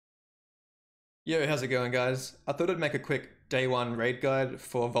Yo, how's it going, guys? I thought I'd make a quick day one raid guide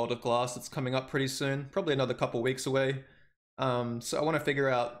for Vault of Glass that's coming up pretty soon, probably another couple weeks away. So I want to figure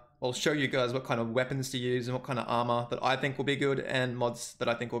out, I'll show you guys what kind of weapons to use and what kind of armor that I think will be good and mods that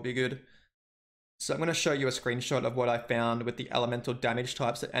I think will be good. So I'm going to show you a screenshot of what I found with the elemental damage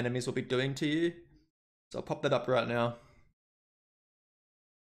types that enemies will be doing to you. So I'll pop that up right now.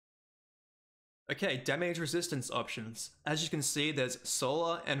 Okay, damage resistance options. As you can see, there's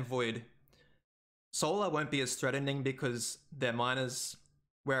Solar and Void. Solar won't be as threatening because they're minors,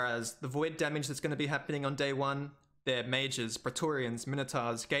 whereas the void damage that's going to be happening on day one, they're mages, praetorians,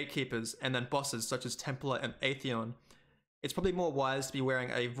 minotaurs, gatekeepers, and then bosses such as Templar and Atheon. It's probably more wise to be wearing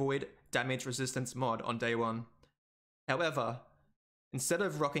a void damage resistance mod on day one. However, instead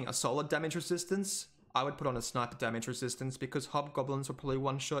of rocking a solid damage resistance, I would put on a sniper damage resistance because hobgoblins will probably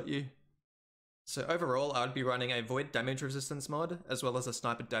one-shot you. So overall, I would be running a void damage resistance mod as well as a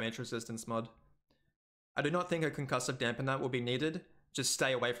sniper damage resistance mod. I do not think a concussive dampener will be needed, just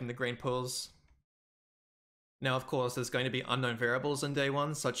stay away from the green pools. Now of course there's going to be unknown variables in day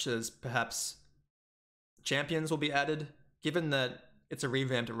one, such as perhaps champions will be added. Given that it's a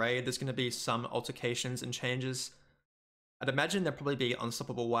revamped raid, there's going to be some altercations and changes. I'd imagine there'll probably be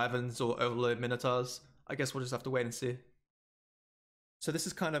unstoppable wyverns or overload minotaurs. I guess we'll just have to wait and see. So this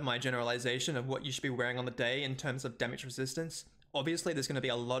is kind of my generalization of what you should be wearing on the day in terms of damage resistance. Obviously there's going to be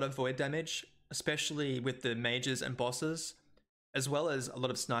a lot of void damage, especially with the mages and bosses, as well as a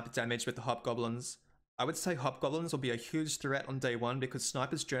lot of sniper damage with the hobgoblins. I would say hobgoblins will be a huge threat on day one because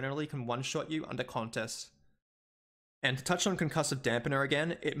snipers generally can one-shot you under contest. And to touch on concussive dampener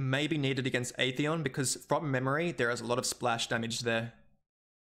again, it may be needed against Atheon because from memory there is a lot of splash damage there.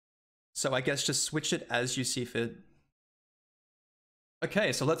 So I guess just switch it as you see fit.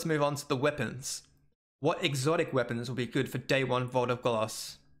 Okay, so let's move on to the weapons. What exotic weapons will be good for day one Vault of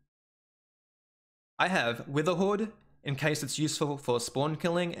Glass? I have Witherhoard, in case it's useful for spawn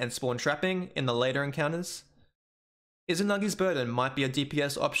killing and spawn trapping in the later encounters. Izunagi's Burden might be a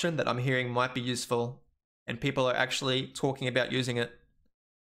DPS option that I'm hearing might be useful, and people are actually talking about using it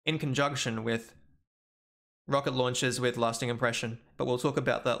in conjunction with rocket launchers with lasting impression, but we'll talk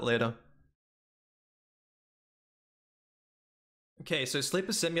about that later. Okay, so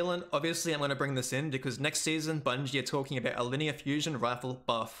Sleeper Simulant, obviously I'm going to bring this in because next season Bungie are talking about a linear fusion rifle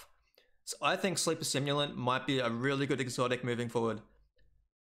buff. So I think Sleeper Simulant might be a really good exotic moving forward.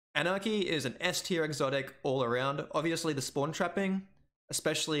 Anarchy is an S tier exotic all around. Obviously the spawn trapping,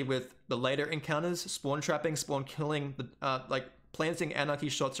 especially with the later encounters, spawn trapping, spawn killing, like planting Anarchy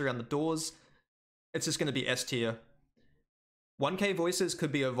shots around the doors, it's just going to be S tier. 1k voices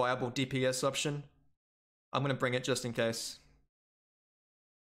could be a viable DPS option. I'm going to bring it just in case.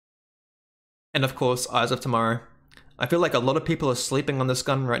 And of course, Eyes of Tomorrow. I feel like a lot of people are sleeping on this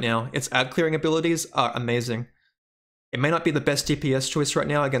gun right now. Its ad clearing abilities are amazing. It may not be the best DPS choice right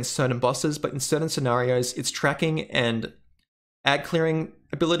now against certain bosses, but in certain scenarios, its tracking and ad clearing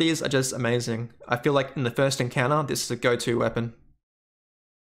abilities are just amazing. I feel like in the first encounter, this is a go-to weapon.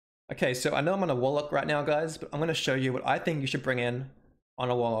 Okay, so I know I'm on a Warlock right now, guys, but I'm going to show you what I think you should bring in on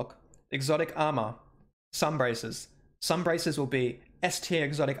a Warlock. Exotic armor. Sun braces. Sun braces will be S tier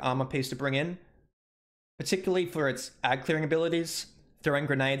exotic armor piece to bring in, particularly for its ad clearing abilities, throwing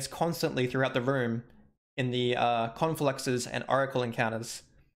grenades constantly throughout the room in the confluxes and oracle encounters.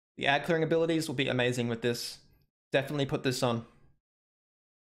 The ad clearing abilities will be amazing with this. Definitely put this on.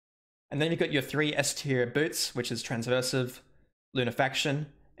 And then you've got your 3 S tier boots, which is Transversive, Lunafaction,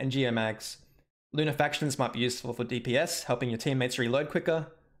 and Geomags. Lunafactions might be useful for DPS, helping your teammates reload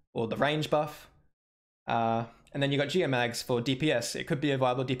quicker, or the range buff. And then you got Geomags for DPS. It could be a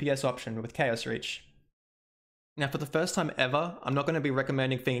viable DPS option with Chaos Reach. Now for the first time ever, I'm not going to be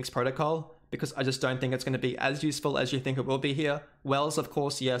recommending Phoenix Protocol because I just don't think it's going to be as useful as you think it will be here. Wells, of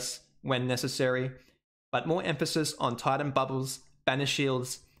course, yes, when necessary, but more emphasis on Titan Bubbles, Banner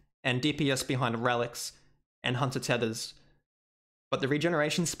Shields, and DPS behind Relics and Hunter Tethers. But the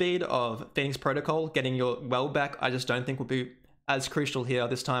regeneration speed of Phoenix Protocol, getting your well back, I just don't think will be as crucial here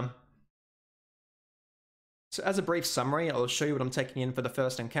this time. So as a brief summary, I'll show you what I'm taking in for the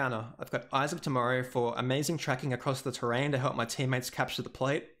first encounter. I've got Eyes of Tomorrow for amazing tracking across the terrain to help my teammates capture the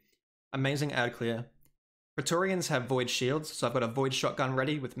plate. Amazing ad clear. Praetorians have Void Shields, so I've got a Void Shotgun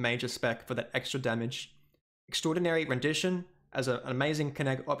ready with Major Spec for that extra damage. Extraordinary Rendition as an amazing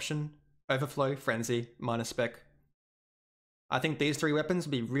connect option. Overflow, Frenzy, minus Spec. I think these 3 weapons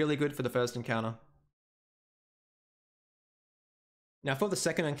will be really good for the first encounter. Now for the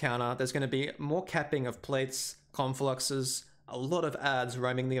second encounter, there's going to be more capping of plates, confluxes, a lot of ads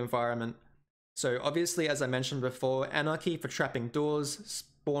roaming the environment. So obviously, as I mentioned before, Anarchy for trapping doors,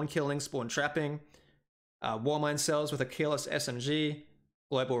 spawn killing, spawn trapping, Warmind cells with a keyless SMG,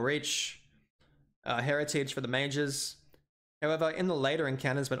 global reach, heritage for the mages. However, in the later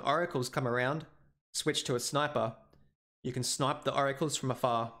encounters when oracles come around, switch to a sniper. You can snipe the oracles from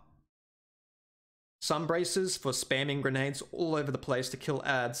afar. Sun braces for spamming grenades all over the place to kill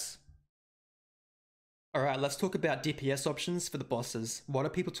adds. Alright, let's talk about DPS options for the bosses. What are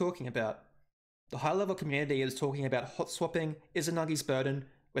people talking about? The high-level community is talking about hot swapping Izunagi's Burden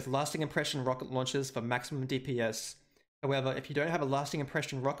with lasting impression rocket launchers for maximum DPS. However, if you don't have a lasting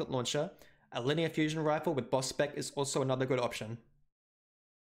impression rocket launcher, a linear fusion rifle with boss spec is also another good option.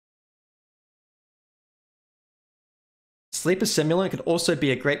 Sleeper Simulant could also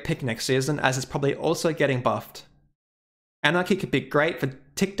be a great pick next season, as it's probably also getting buffed. Anarchy could be great for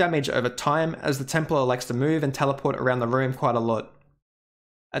tick damage over time, as the Templar likes to move and teleport around the room quite a lot.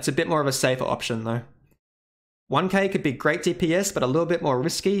 That's a bit more of a safer option though. 1k could be great DPS, but a little bit more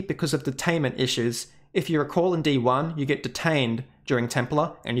risky because of detainment issues. If you recall in D1, you get detained during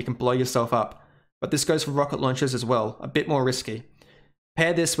Templar and you can blow yourself up. But this goes for rocket launchers as well, a bit more risky.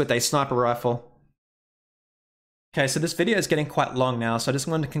 Pair this with a sniper rifle. Okay, so this video is getting quite long now, so I just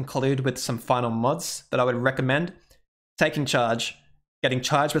wanted to conclude with some final mods that I would recommend. Taking charge. Getting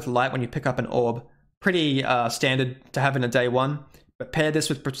charged with light when you pick up an orb. Pretty standard to have in a day one, but pair this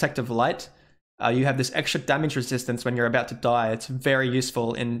with protective light. You have this extra damage resistance when you're about to die. It's very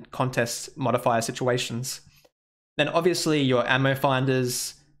useful in contest modifier situations. Then obviously your ammo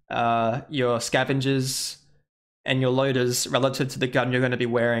finders, your scavengers, and your loaders relative to the gun you're going to be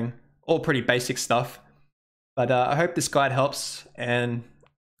wearing. All pretty basic stuff. But I hope this guide helps, and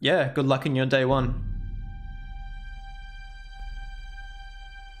yeah, good luck in your day one.